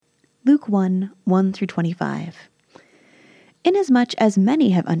Luke 1, 1-25. Inasmuch as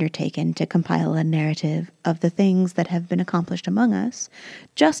many have undertaken to compile a narrative of the things that have been accomplished among us,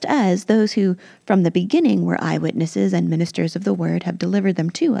 just as those who from the beginning were eyewitnesses and ministers of the word have delivered them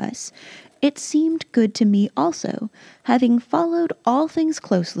to us, it seemed good to me also, having followed all things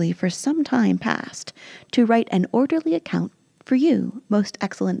closely for some time past, to write an orderly account for you, most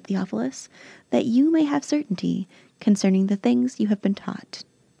excellent Theophilus, that you may have certainty concerning the things you have been taught.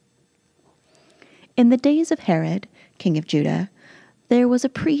 In the days of Herod, king of Judah, there was a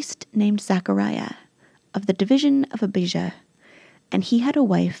priest named Zachariah, of the division of Abijah, and he had a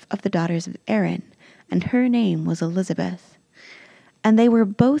wife of the daughters of Aaron, and her name was Elizabeth. And they were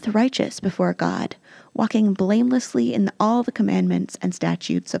both righteous before God, walking blamelessly in all the commandments and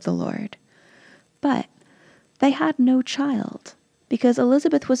statutes of the Lord. But they had no child, because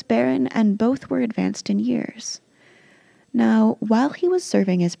Elizabeth was barren and both were advanced in years. Now, while he was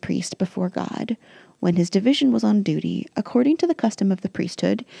serving as priest before God, when his division was on duty, according to the custom of the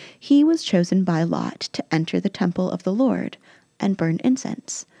priesthood, he was chosen by lot to enter the temple of the Lord and burn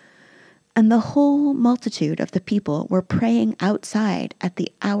incense. And the whole multitude of the people were praying outside at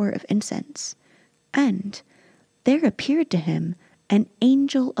the hour of incense. And there appeared to him an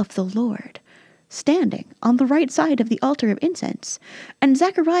angel of the Lord, standing on the right side of the altar of incense. And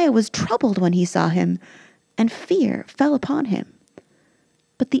Zechariah was troubled when he saw him, and fear fell upon him.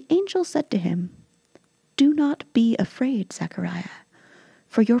 But the angel said to him, "Do not be afraid, Zechariah,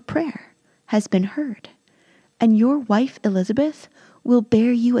 for your prayer has been heard, and your wife Elizabeth will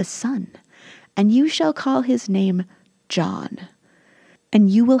bear you a son, and you shall call his name John.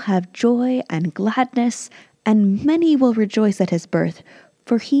 And you will have joy and gladness, and many will rejoice at his birth,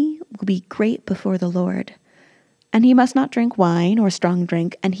 for he will be great before the Lord. And he must not drink wine or strong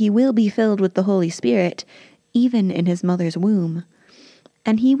drink, and he will be filled with the Holy Spirit, even in his mother's womb.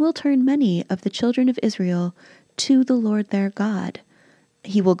 And he will turn many of the children of Israel to the Lord their God.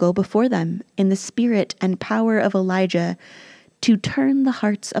 He will go before them in the spirit and power of Elijah, to turn the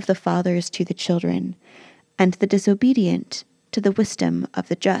hearts of the fathers to the children, and the disobedient to the wisdom of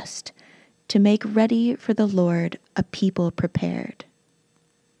the just, to make ready for the Lord a people prepared."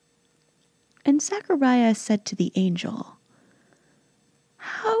 And Zechariah said to the angel,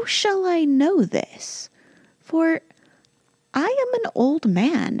 "How shall I know this? For I am an old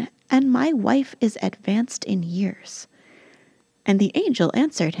man, and my wife is advanced in years." And the angel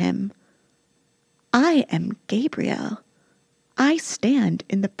answered him, "I am Gabriel. I stand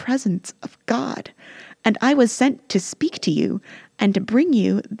in the presence of God, and I was sent to speak to you and to bring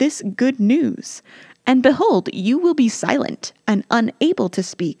you this good news. And behold, you will be silent and unable to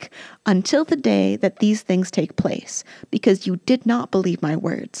speak until the day that these things take place, because you did not believe my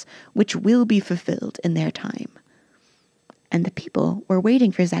words, which will be fulfilled in their time." And the people were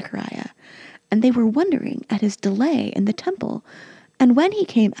waiting for Zechariah, and they were wondering at his delay in the temple. And when he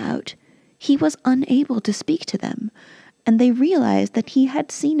came out, he was unable to speak to them, and they realized that he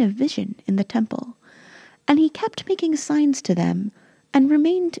had seen a vision in the temple. And he kept making signs to them and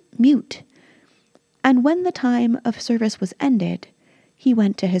remained mute. And when the time of service was ended, he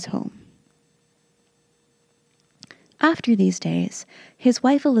went to his home. After these days, his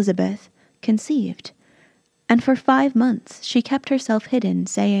wife Elizabeth conceived, and for 5 months she kept herself hidden,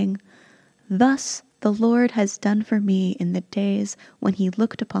 saying, "Thus the Lord has done for me in the days when he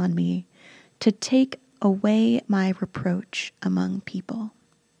looked upon me, to take away my reproach among people."